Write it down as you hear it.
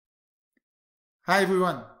Hi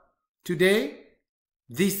everyone. Today,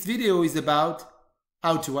 this video is about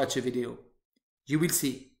how to watch a video. You will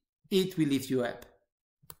see, it will lift you up.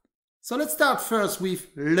 So let's start first with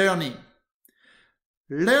learning.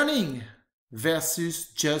 Learning versus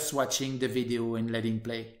just watching the video and letting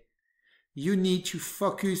play. You need to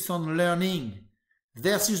focus on learning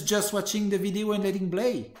versus just watching the video and letting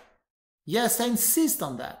play. Yes, I insist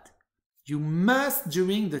on that. You must,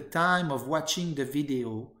 during the time of watching the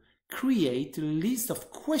video, create a list of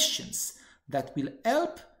questions that will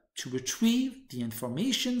help to retrieve the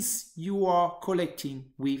information you are collecting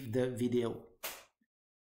with the video.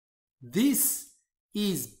 This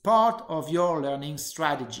is part of your learning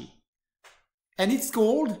strategy, and it's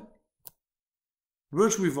called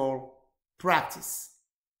retrieval practice.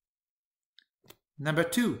 Number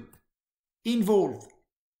 2, involve.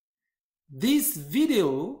 These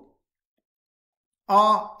videos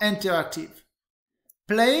are interactive.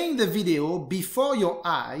 Playing the video before your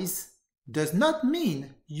eyes does not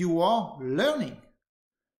mean you are learning.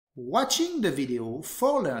 Watching the video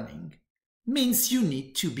for learning means you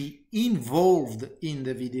need to be involved in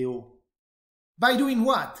the video. By doing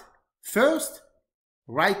what? First,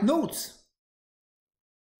 write notes.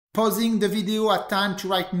 Pausing the video at time to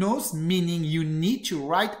write notes, meaning you need to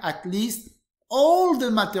write at least all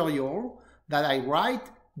the material that I write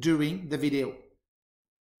during the video.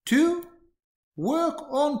 2, work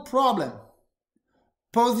on problem.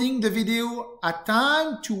 Pausing the video at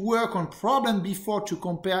time to work on problem before to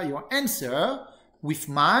compare your answer with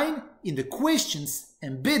mine in the questions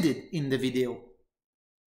embedded in the video.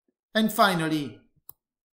 And finally,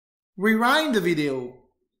 rewind the video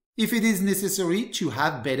if it is necessary to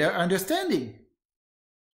have better understanding.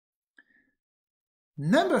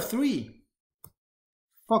 Number 3,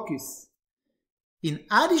 focus. In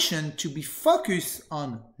addition to be focused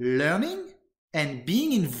on learning and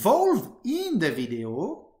being involved in the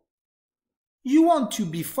video, you want to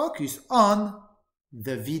be focused on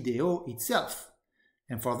the video itself.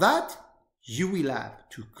 And for that, you will have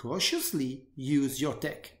to cautiously use your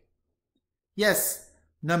tech. Yes,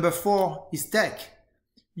 number 4 is tech.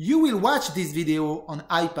 You will watch this video on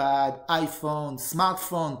iPad, iPhone,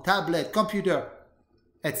 smartphone, tablet, computer,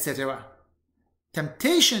 etc.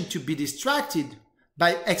 Temptation to be distracted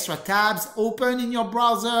by extra tabs open in your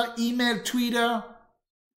browser, email, Twitter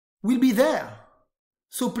will be there.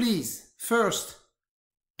 So please, first,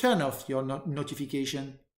 turn off your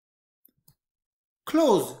notification.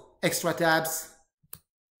 Close extra tabs.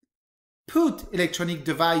 Put electronic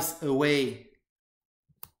device away.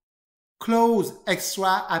 Close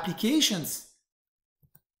extra applications.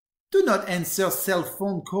 Do not answer cell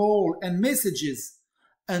phone call and messages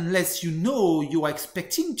unless you know you are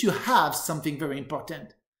expecting to have something very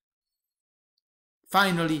important.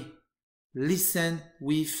 Finally, listen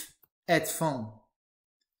with headphone.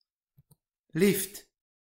 Lift.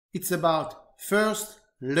 It's about first,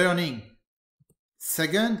 learning.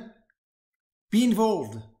 Second, be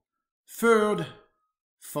involved. Third,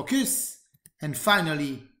 focus. And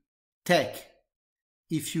finally, tech.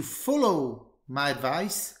 If you follow my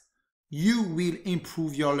advice, you will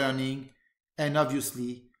improve your learning and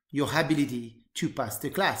obviously your ability to pass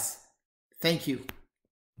the class. Thank you.